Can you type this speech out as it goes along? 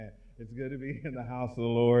It's good to be in the house of the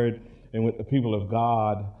Lord and with the people of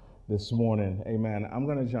God this morning. Amen. I'm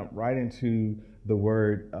going to jump right into the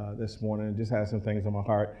word this morning. Just have some things on my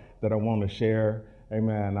heart that I want to share.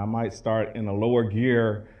 Amen. I might start in a lower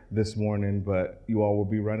gear this morning, but you all will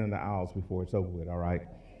be running the aisles before it's over with. All right.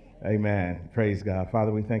 Amen. Praise God.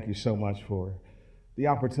 Father, we thank you so much for the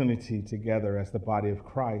opportunity together as the body of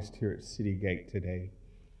Christ here at City Gate today.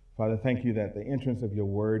 Father, thank you that the entrance of your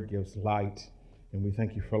word gives light. And we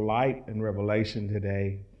thank you for light and revelation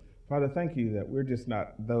today. Father, thank you that we're just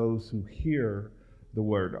not those who hear the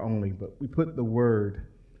word only, but we put the word,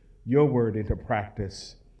 your word, into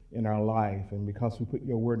practice in our life. And because we put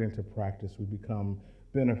your word into practice, we become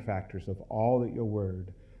benefactors of all that your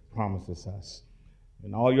word promises us.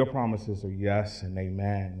 And all your promises are yes and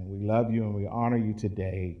amen. And we love you and we honor you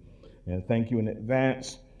today. And thank you in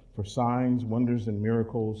advance for signs, wonders, and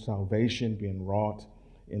miracles, salvation being wrought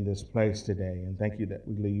in this place today. And thank you that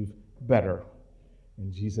we leave better.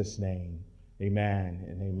 In Jesus' name, amen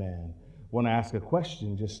and amen. I want to ask a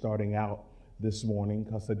question just starting out this morning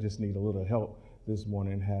because I just need a little help this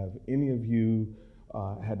morning. Have any of you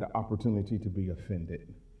had the opportunity to be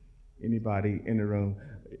offended? Anybody in the room?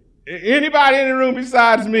 Anybody in the room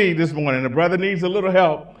besides me this morning? The brother needs a little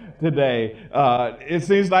help today. It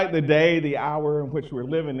seems like the day, the hour in which we're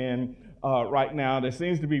living in right now, there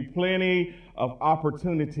seems to be plenty of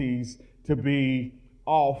opportunities to be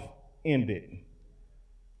off-ended.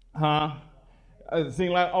 It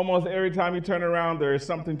seems like almost every time you turn around, there is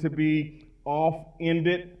something to be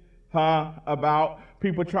off-ended about.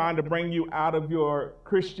 People trying to bring you out of your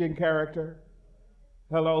Christian character.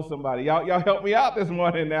 Hello, somebody. Y'all help me out this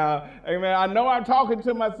morning now. Amen. I know I'm talking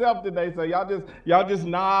to myself today, so y'all just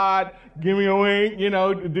nod, give me a wink,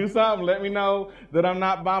 do something. Let me know that I'm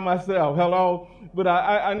not by myself. Hello. But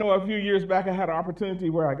I know a few years back I had an opportunity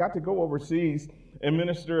where I got to go overseas and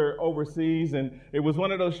minister overseas, and it was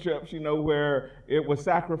one of those trips, where it was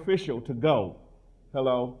sacrificial to go.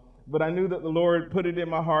 Hello. But I knew that the Lord put it in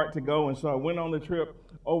my heart to go, and so I went on the trip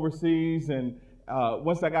overseas, and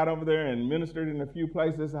once I got over there and ministered in a few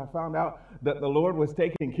places, I found out that the Lord was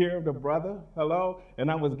taking care of the brother, hello,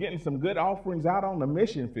 and I was getting some good offerings out on the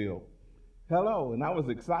mission field, hello, and I was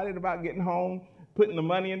excited about getting home, putting the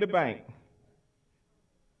money in the bank.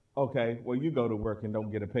 Okay, well, you go to work and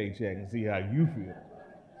don't get a paycheck and see how you feel.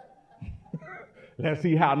 Let's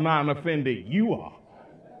see how non-offended you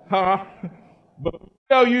are, But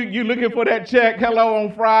you looking for that check, hello,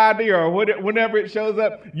 on Friday or whenever it shows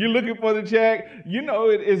up, you're looking for the check.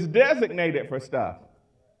 It's designated for stuff.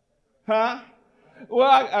 Well,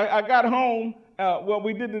 I got home.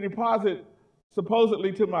 We did the deposit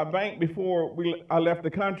supposedly to my bank before I left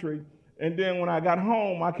the country. And then when I got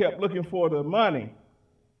home, I kept looking for the money.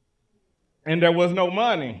 And there was no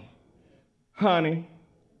money, honey.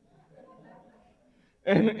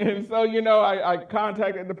 And so, I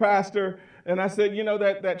contacted the pastor. And I said,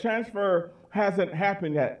 that transfer hasn't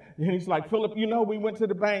happened yet. And he's like, Philip, we went to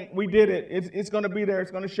the bank. We did it. It's going to be there. It's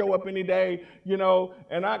going to show up any day,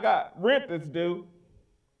 And I got rent that's due.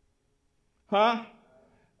 I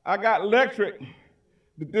got electric.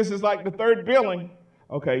 This is like the third billing.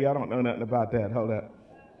 Okay, y'all don't know nothing about that. Hold up.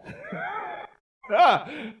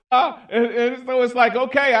 And so it's like,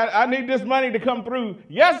 okay, I need this money to come through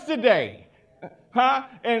yesterday.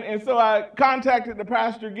 And so I contacted the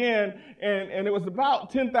pastor again, and it was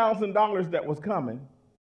about $10,000 that was coming.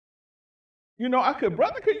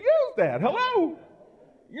 Brother could use that. Hello.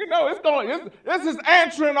 This is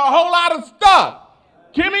answering a whole lot of stuff.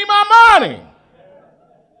 Give me my money.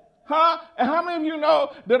 And how many of you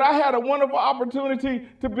know that I had a wonderful opportunity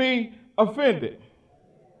to be offended?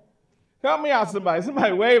 Help me out, somebody.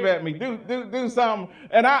 Somebody wave at me. Do something.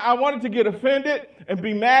 And I wanted to get offended and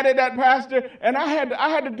be mad at that pastor, and I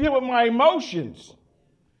had to deal with my emotions.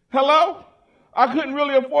 Hello? I couldn't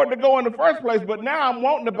really afford to go in the first place, but now I'm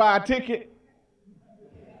wanting to buy a ticket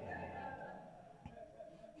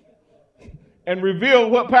and reveal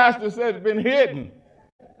what pastor said has been hidden.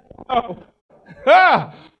 So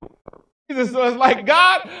it's like,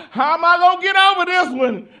 God, how am I going to get over this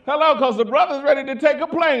one? Hello, because the brother's ready to take a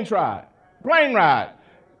plane ride.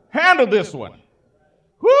 Handle this one.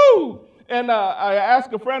 Whoo! And I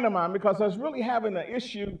asked a friend of mine because I was really having an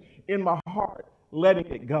issue in my heart letting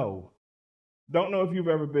it go. Don't know if you've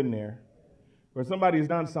ever been there where somebody's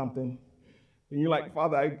done something and you're like,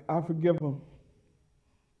 Father, I forgive them.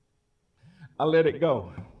 I let it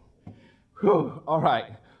go. Whew, all right,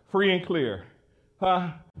 free and clear.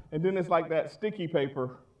 And then it's like that sticky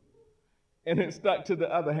paper and it's stuck to the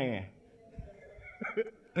other hand.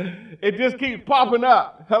 It just keeps popping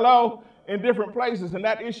up, hello, in different places. And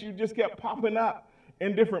that issue just kept popping up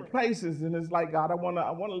in different places, and it's like, God, I want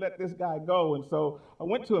to let this guy go. And so I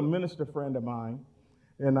went to a minister friend of mine,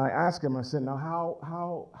 and I asked him, I said, now,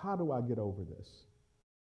 how do I get over this?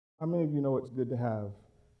 How many of you know it's good to have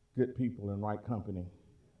good people in right company?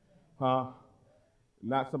 Huh?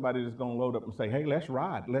 Not somebody that's going to load up and say, hey, let's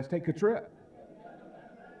ride. Let's take a trip.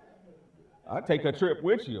 I'll take a trip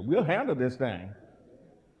with you. We'll handle this thing.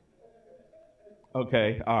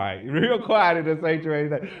 Okay, all right. Real quiet in the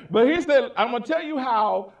sanctuary. But he said, I'm gonna tell you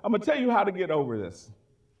how to get over this.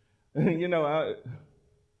 You know,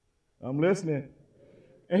 I'm listening.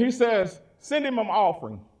 And he says, send him an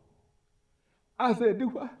offering. I said, do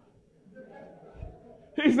what?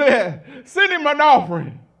 He said, send him an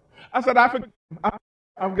offering. I said,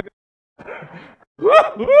 I'm good.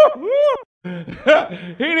 He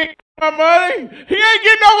didn't get my money. He ain't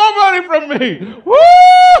getting no more money from me. Woo!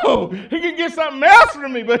 He can get something else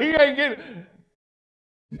from me, but he's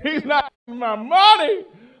not getting my money.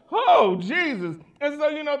 Oh, Jesus. And so,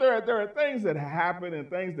 you know, there are things that happen and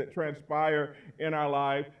things that transpire in our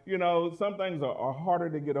life. You know, some things are harder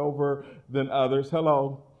to get over than others.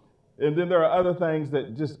 Hello. And then there are other things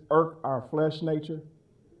that just irk our flesh nature.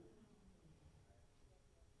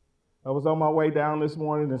 I was on my way down this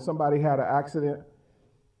morning and somebody had an accident.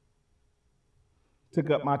 Took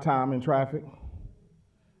up my time in traffic.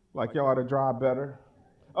 Like, y'all ought to drive better.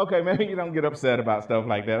 Okay, maybe you don't get upset about stuff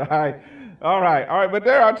like that. All right. But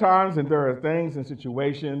there are times and there are things and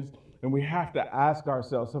situations, and we have to ask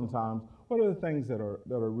ourselves sometimes, what are the things that are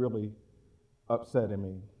really upsetting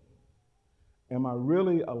me? Am I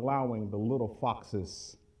really allowing the little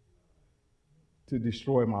foxes to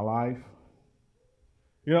destroy my life?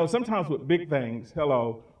 You know, sometimes with big things,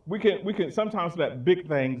 we can sometimes let big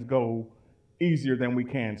things go easier than we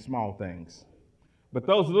can small things. But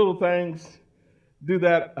those little things do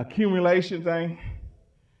that accumulation thing,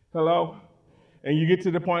 and you get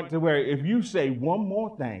to the point to where if you say one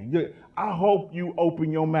more thing, I hope you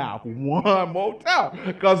open your mouth one more time,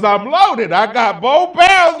 because I'm loaded. I got both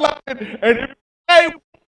barrels loaded, and if you say one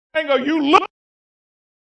thing or you look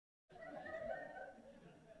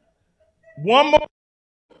one more,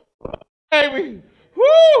 baby,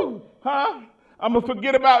 whoo, huh? I'm going to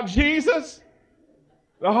forget about Jesus,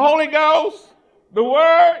 the Holy Ghost, the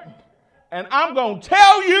Word, and I'm going to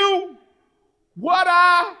tell you what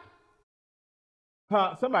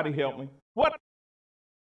somebody help me, what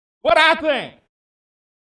I think.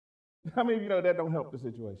 How many of you know that don't help the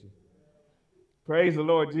situation? Praise the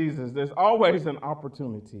Lord Jesus. There's always an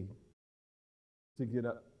opportunity to get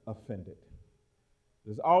offended.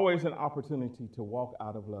 There's always an opportunity to walk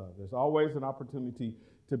out of love. There's always an opportunity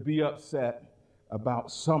to be upset about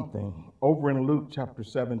something. Over in Luke chapter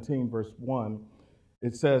 17, verse 1,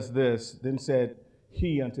 it says this, then said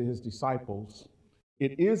he unto his disciples,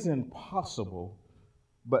 it is impossible,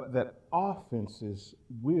 but that offenses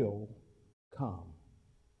will come.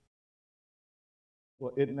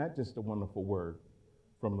 Well, isn't that just a wonderful word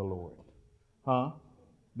from the Lord? Huh?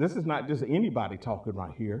 This is not just anybody talking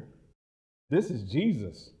right here. This is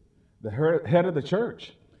Jesus, the head of the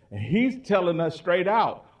church. And he's telling us straight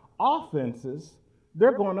out, offenses,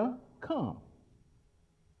 they're going to come.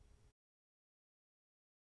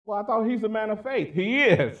 Well, I thought he's a man of faith. He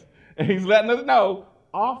is. And he's letting us know,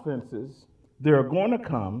 offenses, they're going to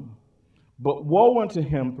come, but woe unto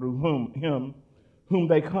him through whom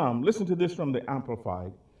they come. Listen to this from the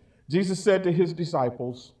Amplified. Jesus said to his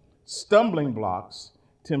disciples, stumbling blocks,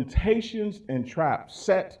 temptations and traps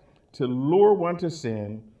set to lure one to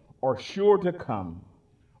sin are sure to come.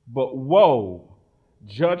 But woe,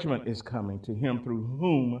 judgment is coming to him through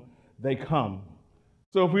whom they come.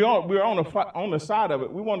 So if we're on the side of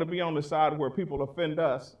it, we want to be on the side where people offend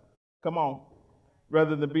us. Come on.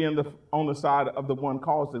 Rather than being on the side of the one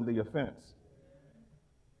causing the offense.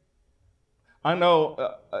 I know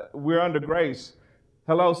we're under grace.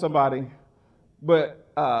 Hello, somebody. But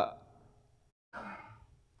how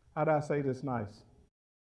do I say this nice?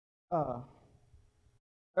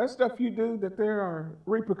 There's stuff you do that there are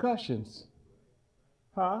repercussions.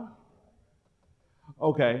 Huh?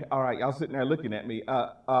 Okay, all right, y'all sitting there looking at me.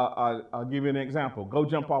 I'll give you an example. Go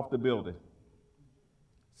jump off the building.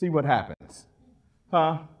 See what happens.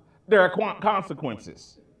 Huh? There are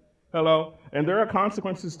consequences. Hello? And there are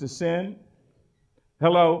consequences to sin.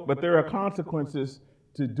 Hello? But there are consequences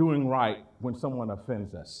to doing right when someone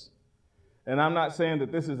offends us. And I'm not saying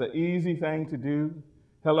that this is an easy thing to do.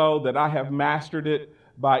 Hello? That I have mastered it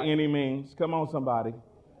by any means. Come on, somebody.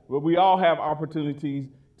 But we all have opportunities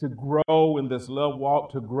to grow in this love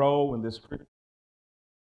walk, to grow in this.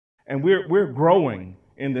 And we're growing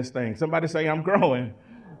in this thing. Somebody say, I'm growing.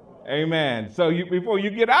 Amen. So before you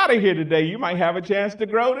get out of here today, you might have a chance to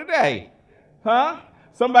grow today. Huh?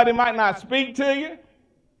 Somebody might not speak to you.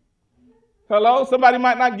 Hello? Somebody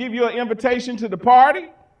might not give you an invitation to the party.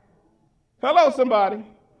 Hello, somebody.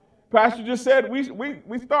 Pastor just said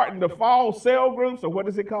we starting the fall cell groups, or what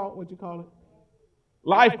is it called? What you call it?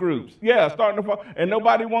 Life groups. Yeah, starting to fall. And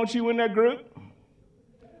nobody wants you in that group?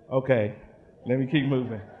 Okay, let me keep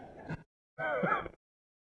moving.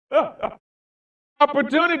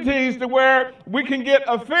 Opportunities to where we can get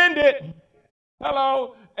offended.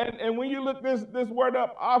 Hello? And when you look this word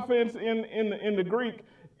up, offense in the Greek,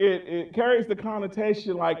 it carries the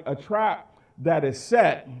connotation like a trap that is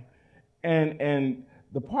set. And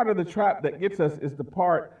the part of the trap that gets us is the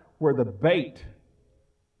part where the bait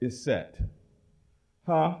is set.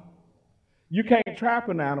 Huh? You can't trap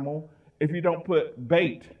an animal if you don't put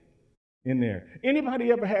bait in there.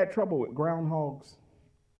 Anybody ever had trouble with groundhogs?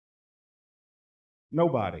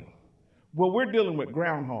 Nobody. Well, we're dealing with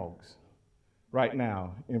groundhogs right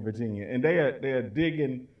now in Virginia, and they are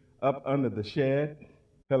digging up under the shed,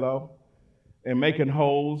 hello, and making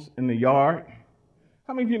holes in the yard.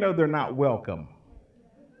 How many of you know they're not welcome?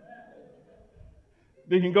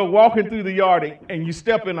 They can go walking through the yard and you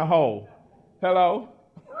step in a hole. Hello?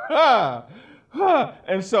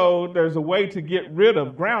 And so there's a way to get rid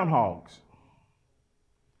of groundhogs.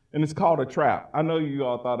 And it's called a trap. I know you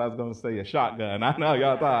all thought I was going to say a shotgun. I know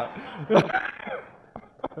y'all thought.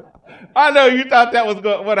 I know you thought that was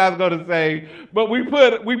what I was going to say. But we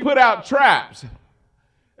put out traps.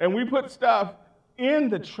 And we put stuff in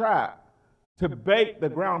the trap to bait the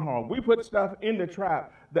groundhog. We put stuff in the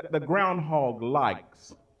trap that the groundhog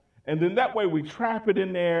likes. And then that way we trap it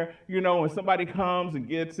in there, and somebody comes and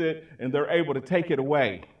gets it and they're able to take it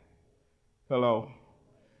away. Hello.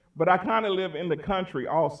 But I kind of live in the country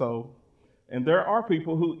also, and there are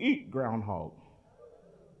people who eat groundhog.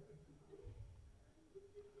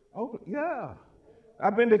 Oh, yeah.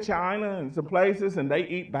 I've been to China and some places, and they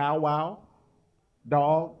eat bow wow,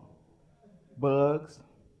 dog, bugs,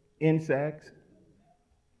 insects.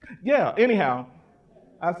 Yeah, anyhow,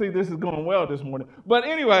 I see this is going well this morning. But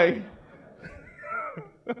anyway,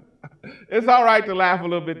 it's all right to laugh a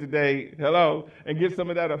little bit today, hello, and get some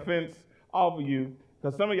of that offense off of you,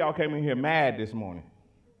 because some of y'all came in here mad this morning.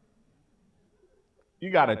 You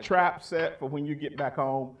got a trap set for when you get back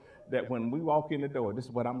home that when we walk in the door, this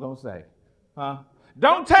is what I'm going to say. Huh?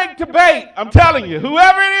 Don't take the bait. I'm telling you,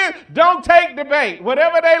 whoever it is, don't take the bait.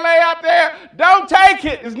 Whatever they lay out there, don't take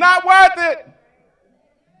it. It's not worth it.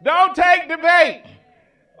 Don't take the bait.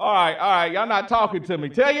 All right, y'all not talking to me.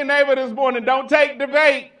 Tell your neighbor this morning, don't take the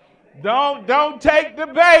bait. Don't take the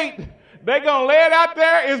bait. They're going to lay it out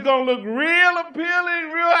there. It's going to look real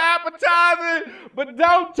appealing, real appetizing, but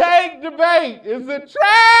don't take the bait. It's a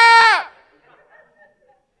trap.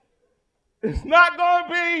 It's not going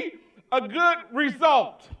to be a good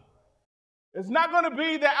result. It's not going to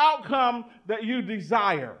be the outcome that you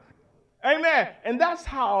desire. Amen. And that's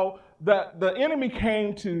how the enemy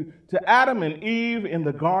came to Adam and Eve in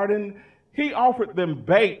the garden. He offered them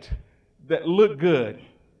bait that looked good.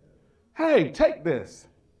 Hey, take this.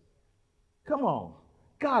 Come on.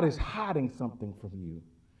 God is hiding something from you.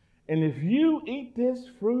 And if you eat this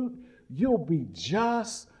fruit, you'll be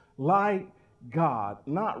just like God,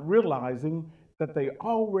 not realizing that they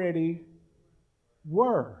already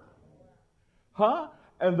were. Huh?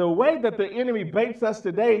 And the way that the enemy baits us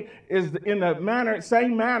today is in the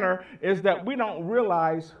same manner, is that we don't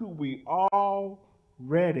realize who we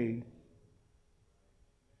already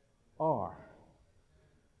are.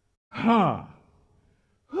 Huh?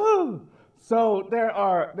 Whew. So there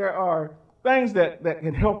are things that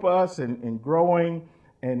can help us in growing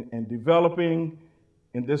and developing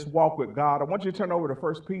in this walk with God. I want you to turn over to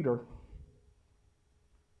 1 Peter.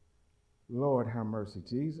 Lord, have mercy,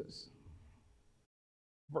 Jesus.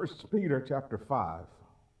 1 Peter chapter 5.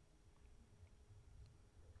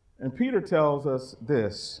 And Peter tells us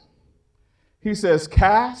this. He says,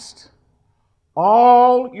 cast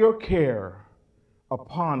all your care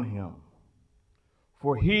upon him,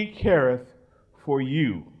 for he careth for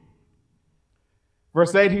you.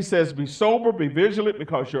 Verse 8, he says, be sober, be vigilant,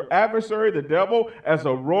 because your adversary, the devil, as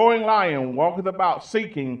a roaring lion, walketh about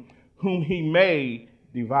seeking whom he may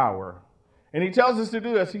devour. And he tells us to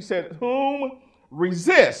do this. He said, whom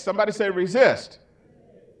resist. Somebody say resist.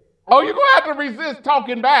 Oh, you're going to have to resist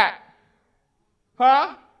talking back.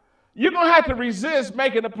 Huh? You're going to have to resist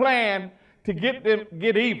making a plan to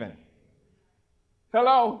get even.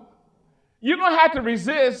 Hello? You're going to have to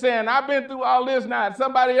resist saying, I've been through all this now. It's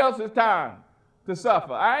somebody else's time to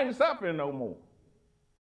suffer. I ain't suffering no more.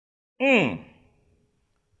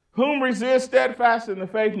 Whom resist steadfast in the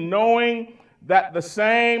faith, knowing that the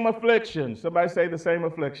same afflictions, somebody say the same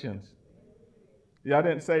afflictions. Y'all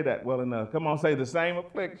didn't say that well enough. Come on, say the same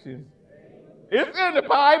afflictions. It's in the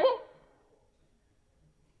Bible.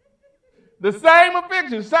 The same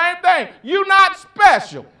afflictions, same thing. You're not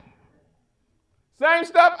special. Same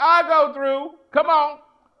stuff I go through, come on,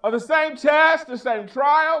 are the same tests, the same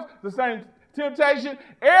trials, the same temptation.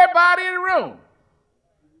 Everybody in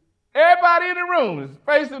the room is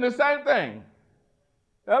facing the same thing.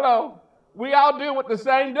 Hello. We all deal with the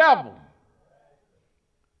same devil.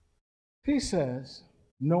 He says,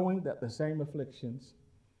 knowing that the same afflictions,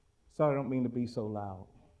 sorry, I don't mean to be so loud.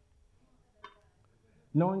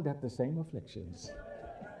 Knowing that the same afflictions,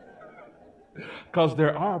 because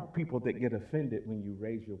there are people that get offended when you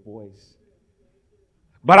raise your voice.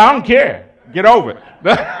 But I don't care. Get over it.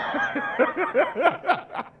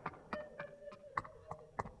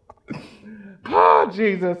 Oh,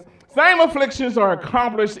 Jesus. Same afflictions are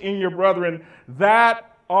accomplished in your brethren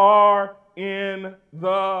that are in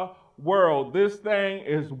the world. This thing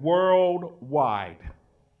is worldwide.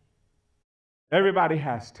 Everybody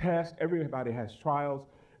has tests. Everybody has trials.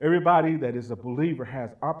 Everybody that is a believer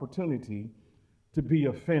has opportunity to be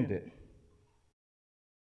offended.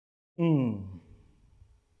 It's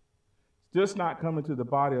just not coming to the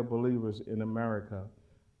body of believers in America,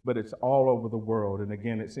 but it's all over the world. And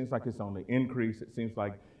again, it seems like it's on the increase. It seems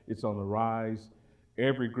like it's on the rise.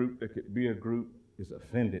 Every group that could be a group is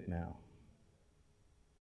offended now.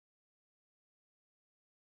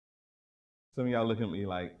 Some of y'all look at me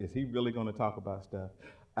like, is he really going to talk about stuff?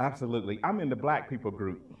 Absolutely. I'm in the black people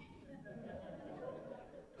group.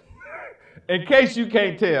 In case you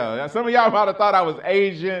can't tell. Some of y'all might have thought I was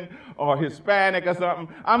Asian or Hispanic or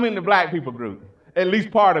something. I'm in the black people group. At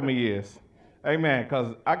least part of me is. Amen.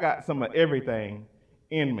 Because I got some of everything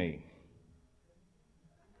in me.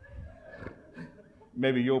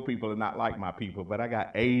 Maybe your people are not like my people, but I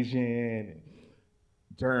got Asian and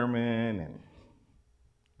German and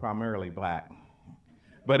primarily black.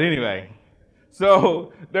 But anyway,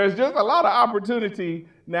 so there's just a lot of opportunity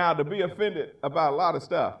now to be offended about a lot of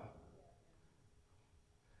stuff.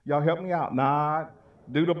 Y'all help me out. Nod.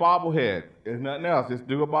 Do the bobblehead. There's nothing else. Just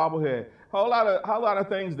do a bobblehead. Whole lot of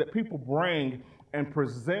things that people bring and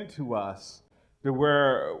present to us to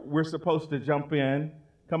where we're supposed to jump in.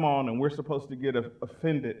 Come on, and we're supposed to get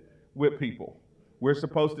offended with people. We're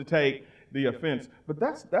supposed to take the offense. But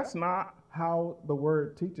that's not how the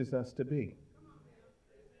word teaches us to be.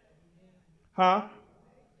 Huh?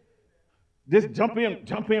 Just jump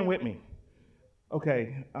in with me.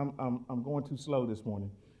 Okay, I'm going too slow this morning.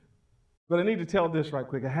 But I need to tell this right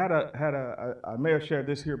quick. I may have shared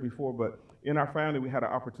this here before, but in our family we had an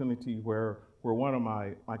opportunity where one of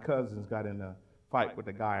my cousins got in a fight with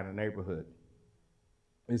a guy in the neighborhood.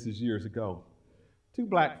 This is years ago. Two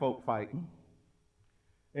black folk fighting.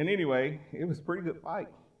 And anyway, it was a pretty good fight.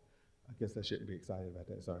 I guess I shouldn't be excited about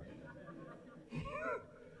that, sorry.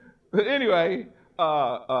 But anyway,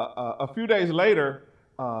 a few days later,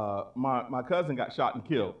 my cousin got shot and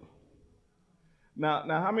killed. Now,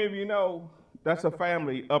 how many of you know that's a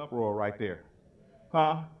family uproar right there?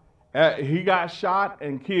 Huh? He got shot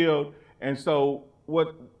and killed, and so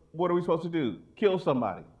what are we supposed to do? Kill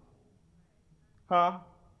somebody. Huh?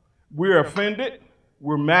 We're offended,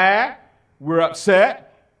 we're mad, we're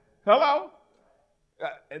upset. Hello?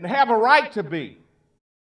 And have a right to be.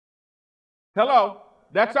 Hello?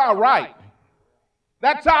 That's our right.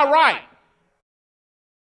 That's our right.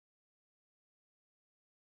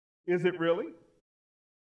 Is it really?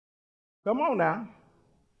 Come on now.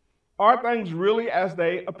 Are things really as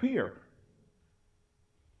they appear?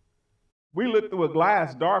 We look through a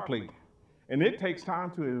glass darkly, and it takes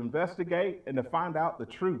time to investigate and to find out the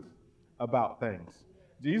truth about things.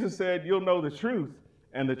 Jesus said, you'll know the truth,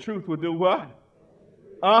 and the truth will do what?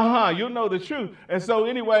 You'll know the truth. And so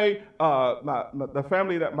anyway, the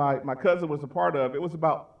family that my cousin was a part of, it was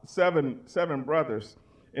about seven brothers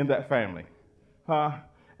in that family.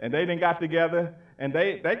 And they then got together, and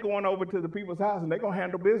they going over to the people's house, and they going to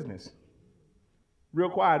handle business. Real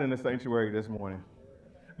quiet in the sanctuary this morning.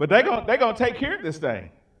 But they gonna take care of this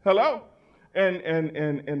thing. Hello?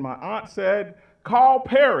 And my aunt said, call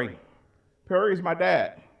Perry. Perry's my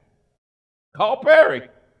dad. Call Perry.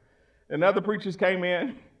 And other preachers came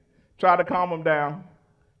in, tried to calm them down.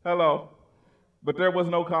 Hello? But there was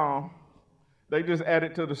no calm. They just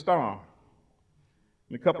added to the storm.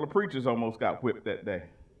 And a couple of preachers almost got whipped that day.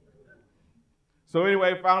 So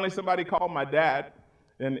anyway, finally somebody called my dad,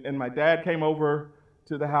 and my dad came over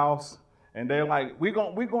to the house, and they're like, we're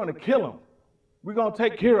going to kill him. We're going to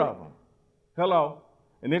take care of him. Hello?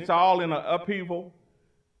 And it's all in an upheaval.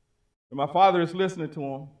 And my father is listening to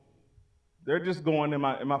them. They're just going, and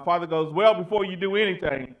my father goes, well, before you do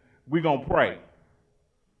anything, we're going to pray.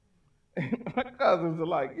 And my cousins are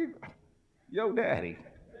like, yo, daddy.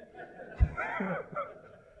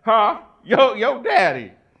 Huh? Yo,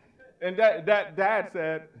 daddy. And dad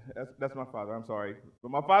said, that's my father, I'm sorry.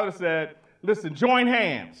 But my father said, listen, join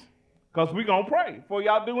hands, because we're going to pray. Before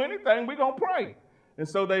y'all do anything, we're going to pray. And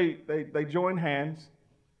so they joined hands.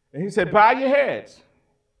 And he said, bow your heads.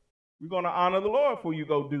 We're going to honor the Lord before you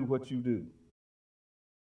go do what you do.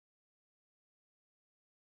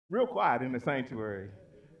 Real quiet in the sanctuary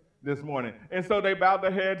this morning. And so they bowed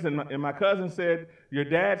their heads, and my cousin said, your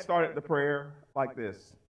dad started the prayer like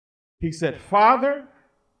this. He said, Father,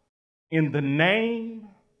 in the name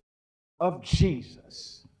of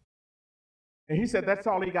Jesus. And he said that's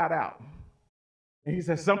all he got out. And he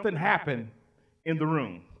said something happened in the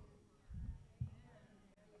room.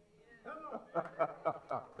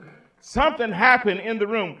 Something happened in the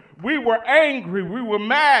room. We were angry. We were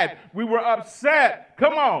mad. We were upset.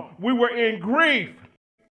 Come on. We were in grief.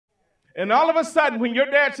 And all of a sudden, when your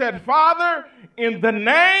dad said, Father, in the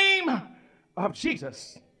name of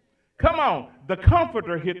Jesus, come on, the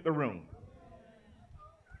comforter hit the room.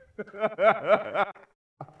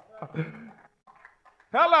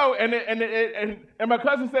 Hello. And my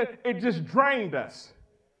cousin said, it just drained us.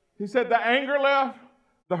 He said the anger left,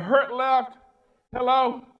 the hurt left.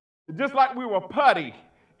 Hello. Just like we were putty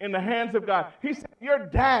in the hands of God. He said, your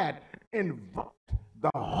dad invoked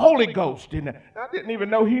the Holy Ghost in it. I didn't even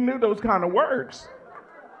know he knew those kind of words.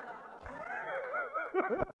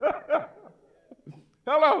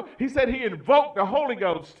 Hello. He said he invoked the Holy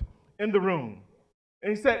Ghost in the room.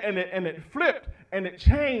 And he said, and it flipped and it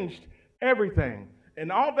changed everything.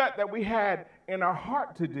 And all that we had in our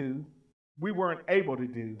heart to do, we weren't able to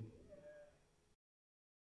do.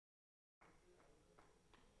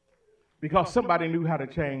 Because somebody knew how to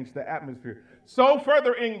change the atmosphere. So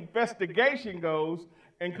further investigation goes,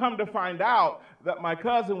 and come to find out that my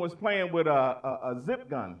cousin was playing with a zip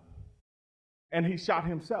gun, and he shot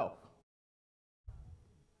himself.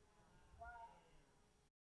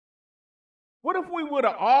 What if we would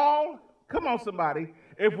have all, come on somebody,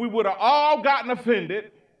 if we would have all gotten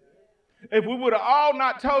offended, if we would have all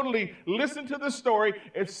not totally listened to the story,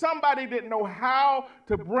 if somebody didn't know how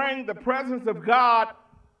to bring the presence of God.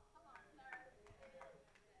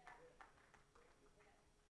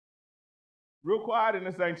 Real quiet in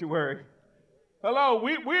the sanctuary. Hello,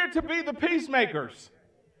 we're to be the peacemakers.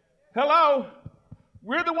 Hello,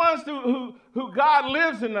 we're the ones who God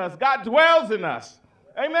lives in us. God dwells in us.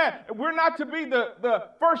 Amen. We're not to be the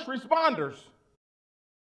first responders.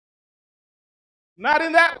 Not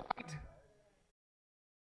in that light.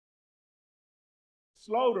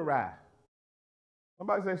 Slow to wrath.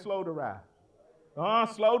 Somebody say slow to wrath.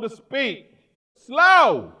 Slow to speak.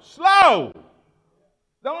 Slow.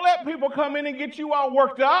 Don't let people come in and get you all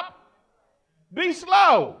worked up. Be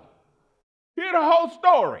slow. Hear the whole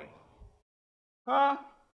story. Huh?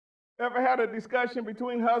 Ever had a discussion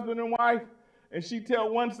between husband and wife, and she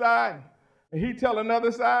tell one side, and he tell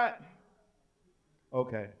another side?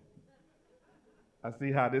 Okay. I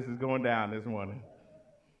see how this is going down this morning.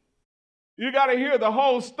 You got to hear the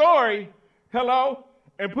whole story, hello,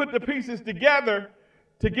 and put the pieces together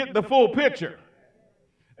to get the full picture.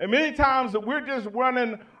 And many times we're just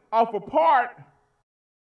running off a part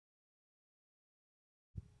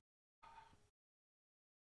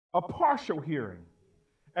a partial hearing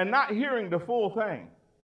and not hearing the full thing.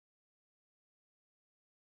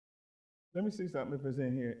 Let me see something if it's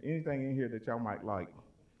in here. Anything in here that y'all might like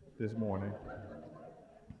this morning.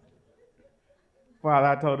 Father,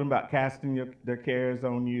 I told them about casting their cares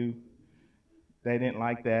on you. They didn't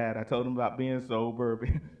like that. I told them about being sober.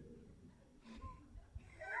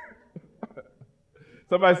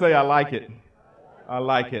 Somebody say, I like it. I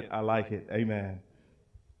like it. I like it. Amen.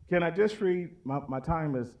 Can I just read? My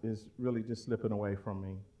time is really just slipping away from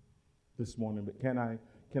me this morning. But can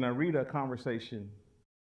I read a conversation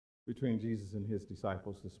between Jesus and his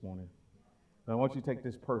disciples this morning? And I want you to take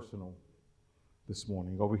this personal this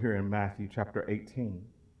morning. Over here in Matthew chapter 18.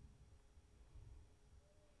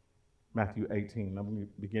 Matthew 18. I'm going to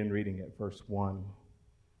begin reading at verse 1.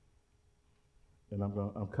 And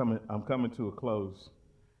I'm coming to a close.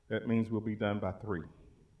 That means we'll be done by 3.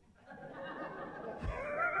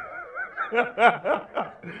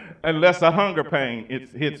 Unless a hunger pain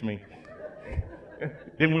hits me.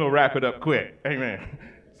 Then we'll wrap it up quick. Amen.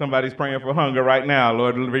 Somebody's praying for hunger right now.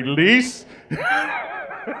 Lord, release.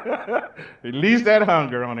 Release that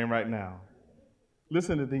hunger on him right now.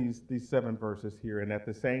 Listen to these 7 verses here. And at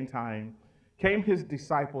the same time came his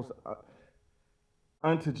disciples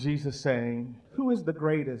unto Jesus, saying, who is the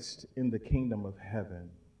greatest in the kingdom of heaven?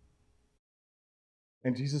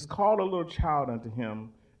 And Jesus called a little child unto him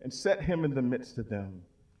and set him in the midst of them.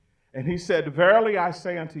 And he said, verily I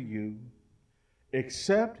say unto you,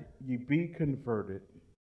 except ye be converted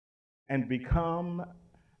and become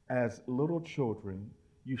as little children,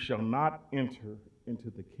 you shall not enter into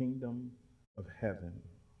the kingdom of heaven.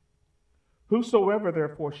 Whosoever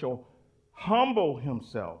therefore shall humble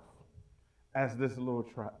himself as this little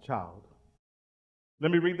child.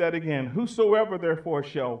 Let me read that again. Whosoever therefore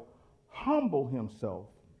shall humble himself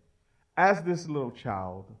as this little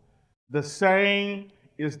child, the same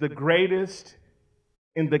is the greatest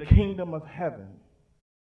in the kingdom of heaven.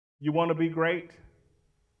 You want to be great?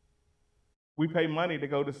 We pay money to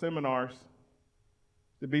go to seminars,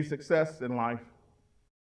 to be success in life,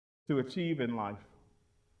 to achieve in life.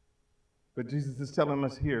 But Jesus is telling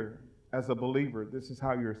us here, as a believer, this is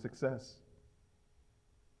how you're a success.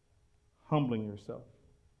 Humbling yourself,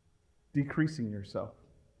 decreasing yourself.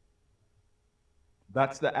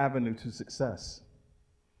 That's the avenue to success.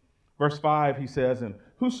 Verse 5, he says, and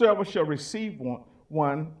whosoever shall receive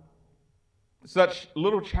one such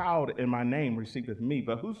little child in my name receiveth me.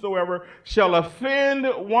 But whosoever shall offend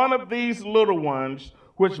one of these little ones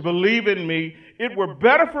which believe in me, it were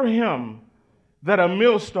better for him that a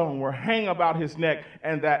millstone were hang about his neck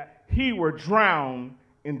and that he were drowned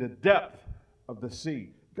in the depth of the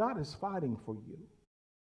sea. God is fighting for you.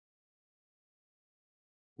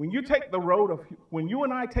 When you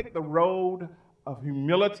and I take the road of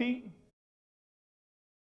humility,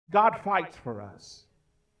 God fights for us.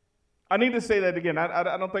 I need to say that again.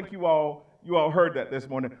 I don't think you all heard that this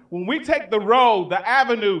morning. When we take the road, the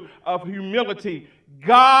avenue of humility,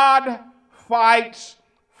 God fights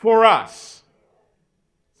for us.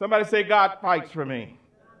 Somebody say, God fights for me.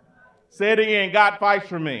 Say it again, God fights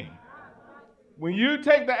for me. When you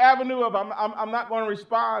take the avenue of I'm not going to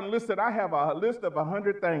respond, listen, I have a list of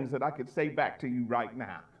 100 things that I could say back to you right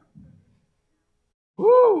now.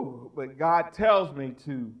 Woo! But God tells me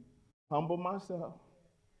to humble myself.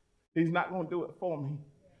 He's not going to do it for me.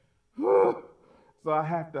 So I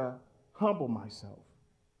have to humble myself.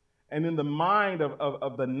 And in the mind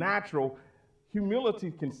of the natural, humility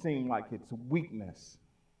can seem like it's weakness.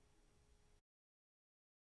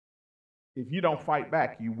 If you don't fight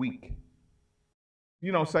back, you're weak. If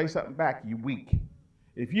you don't say something back, you're weak.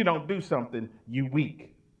 If you don't do something, you're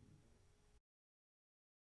weak.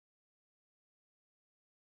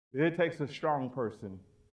 It takes a strong person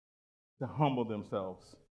to humble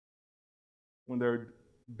themselves when they're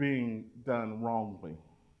being done wrongly.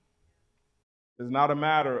 It's not a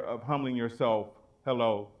matter of humbling yourself,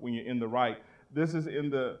 when you're in the right. This is in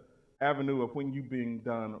the avenue of when you're being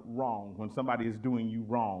done wrong, when somebody is doing you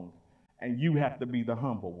wrong, and you have to be the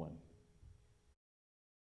humble one.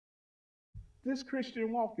 This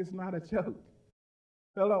Christian walk is not a joke.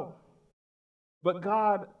 But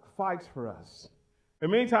God fights for us.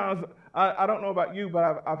 And many times, I don't know about you,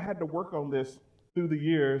 but I've had to work on this through the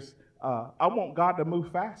years. I want God to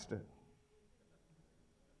move faster.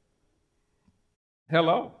 I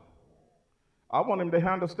want him to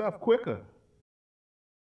handle stuff quicker.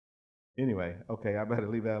 Anyway, okay, I better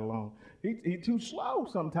leave that alone. He's too slow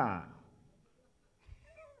sometimes.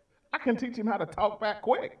 I can teach him how to talk back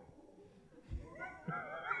quick.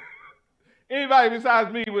 Anybody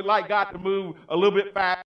besides me would like God to move a little bit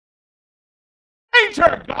faster? Change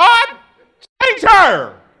her, God! Change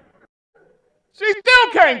her! She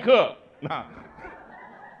still can't cook. Nah.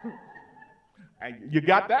 You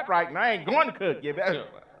got that right, and I ain't going to cook.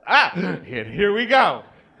 Here we go.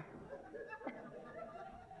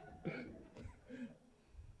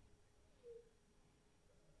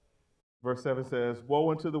 Verse 7 says,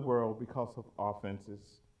 woe unto the world because of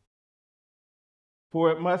offenses.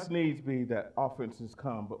 For it must needs be that offenses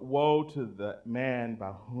come, but woe to the man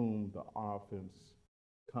by whom the offense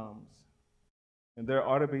comes. And there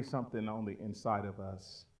ought to be something on the inside of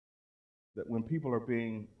us that when people are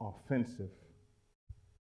being offensive,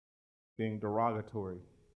 being derogatory,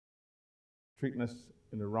 treating us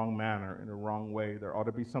in the wrong manner, in the wrong way, there ought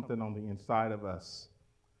to be something on the inside of us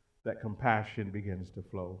that compassion begins to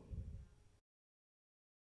flow.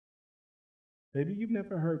 Maybe you've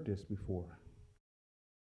never heard this before,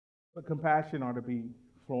 but compassion ought to be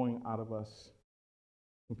flowing out of us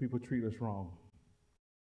when people treat us wrong,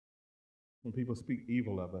 when people speak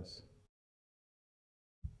evil of us.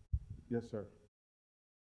 Yes, sir.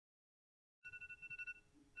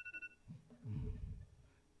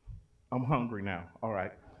 I'm hungry now. All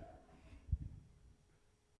right.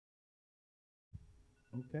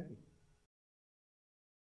 Okay.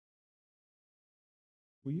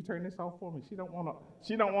 Will you turn this off for me? She don't want to.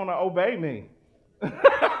 She don't want to obey me.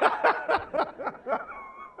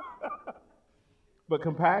 But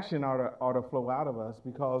compassion ought to flow out of us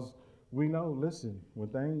because we know. Listen, when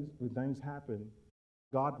things happen,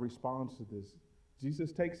 God responds to this.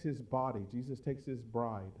 Jesus takes his body. Jesus takes his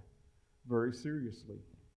bride very seriously,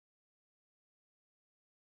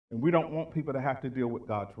 and we don't want people to have to deal with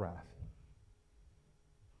God's wrath.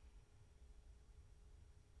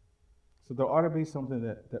 So there ought to be something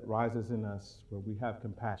that rises in us where we have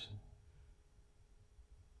compassion,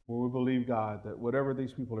 where we believe, God, that whatever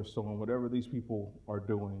these people are sowing, whatever these people are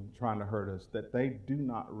doing, trying to hurt us, that they do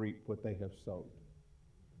not reap what they have sowed.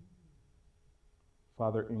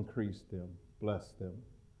 Father, increase them, bless them,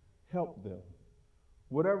 help them.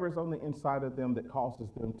 Whatever is on the inside of them that causes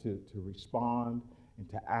them to respond and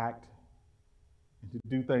to act and to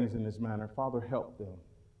do things in this manner, Father, help them.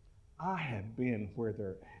 I have been where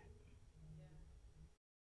they're at.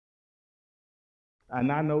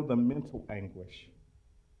 And I know the mental anguish.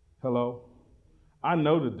 Hello? I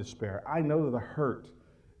know the despair. I know the hurt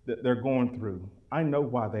that they're going through. I know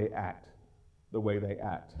why they act the way they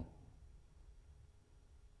act.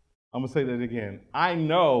 I'm going to say that again. I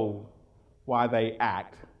know why they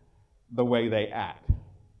act the way they act.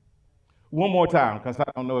 One more time, because I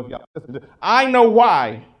don't know if y'all listen to. I know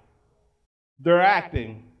why they're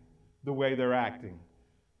acting the way they're acting.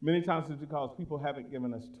 Many times it's because people haven't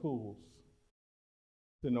given us tools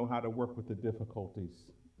to know how to work with the difficulties,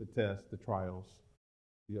 the tests, the trials,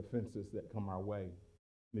 the offenses that come our way.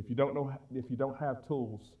 And if you don't have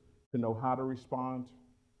tools to know how to respond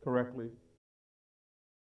correctly,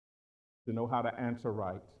 to know how to answer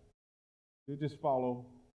right, you just follow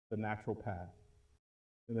the natural path.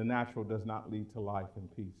 And the natural does not lead to life and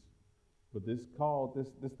peace. But this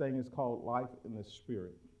thing is called life in the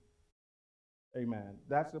Spirit. Amen.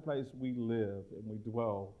 That's the place we live and we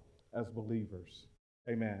dwell as believers.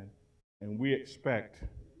 Amen. And we expect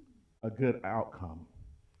a good outcome.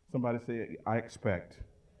 Somebody say, I expect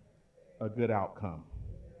a good outcome.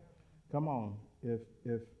 Come on. If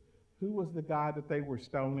who was the guy that they were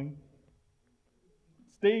stoning?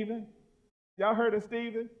 Stephen? Y'all heard of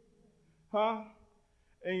Stephen? Huh?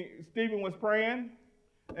 And Stephen was praying,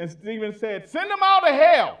 and Stephen said, send them all to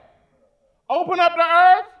hell. Open up the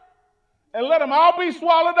earth and let them all be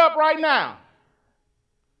swallowed up right now.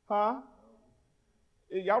 Huh?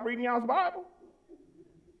 Y'all reading y'all's Bible?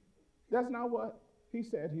 That's not what he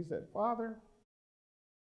said. He said, Father,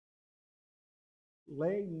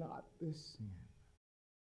 lay not this sin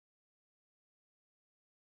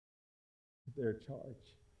to their charge.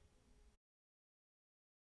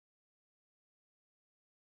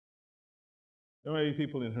 There may be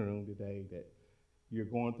people in the room today that you're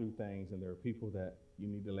going through things, and there are people that you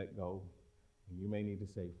need to let go. And you may need to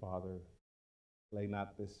say, Father, lay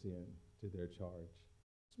not this sin to their charge.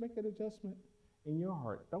 Just make an adjustment in your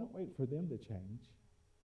heart. Don't wait for them to change.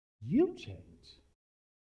 You change.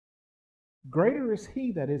 Greater is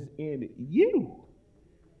he that is in you.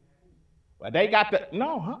 Well, they got the,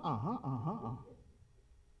 no,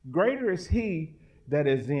 Greater is he that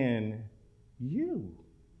is in you.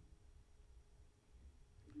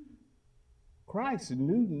 Christ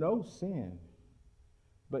knew no sin,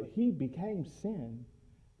 but he became sin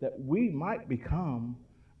that we might become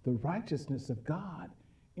the righteousness of God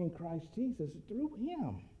in Christ Jesus through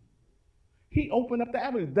him. He opened up the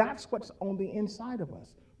avenue. That's what's on the inside of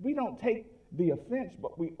us. We don't take the offense,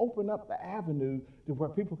 but we open up the avenue to where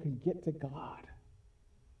people can get to God.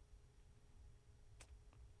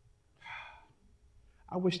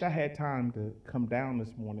 I wished I had time to come down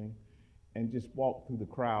this morning and just walk through the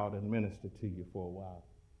crowd and minister to you for a while.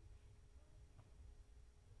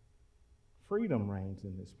 Freedom reigns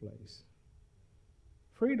in this place.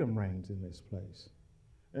 Freedom reigns in this place.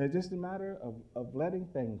 And it's just a matter of letting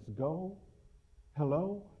things go.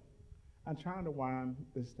 Hello? I'm trying to wind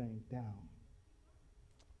this thing down.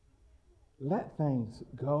 Let things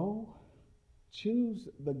go. Choose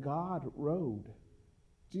the God road.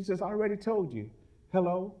 Jesus already told you.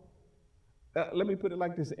 Hello? Let me put it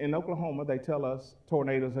like this. In Oklahoma, they tell us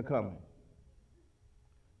tornadoes are coming.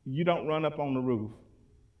 You don't run up on the roof.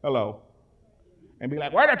 Hello? And be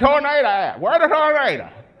like, where the tornado at? Where the tornado?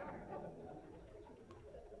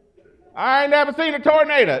 I ain't never seen a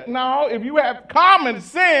tornado. No, if you have common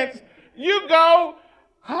sense, you go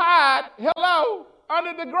hide,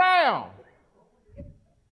 under the ground.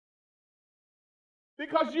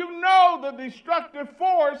 Because you know the destructive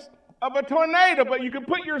force of a tornado, but you can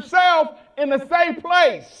put yourself in a safe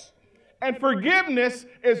place. And forgiveness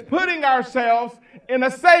is putting ourselves in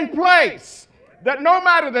a safe place. that no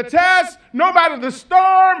matter the test, no matter the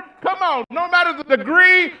storm, come on, no matter the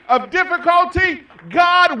degree of difficulty,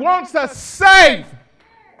 God wants us safe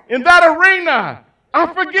in that arena.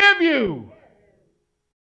 I forgive you.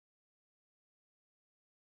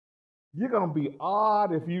 You're going to be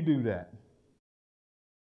odd if you do that.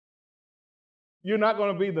 You're not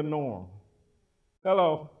going to be the norm.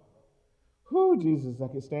 Hello. Whew, Jesus, I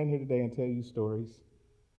could stand here today and tell you stories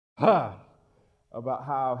about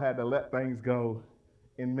how I had to let things go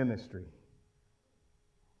in ministry.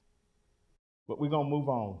 But we're going to move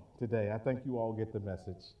on today. I think you all get the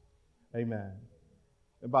message. Amen.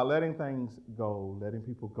 And by letting things go, letting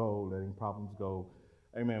people go, letting problems go,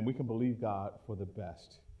 amen, we can believe God for the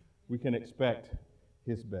best. We can expect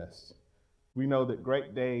his best. We know that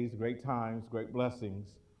great days, great times, great blessings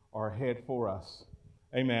are ahead for us.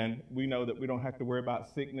 Amen. We know that we don't have to worry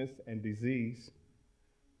about sickness and disease.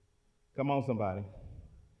 Come on, somebody.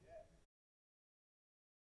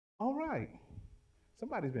 All right.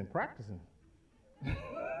 Somebody's been practicing.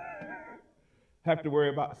 Have to worry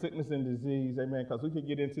about sickness and disease, amen, because we could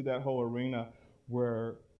get into that whole arena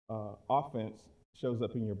where offense shows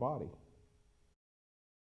up in your body.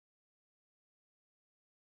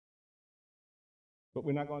 But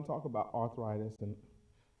we're not going to talk about arthritis and,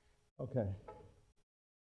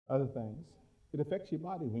 other things. It affects your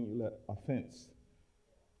body when you let offense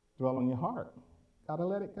dwell on your heart. Got to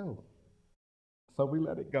let it go. So we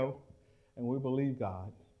let it go, and we believe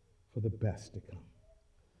God for the best to come.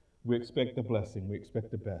 We expect the blessing. We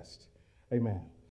expect the best. Amen.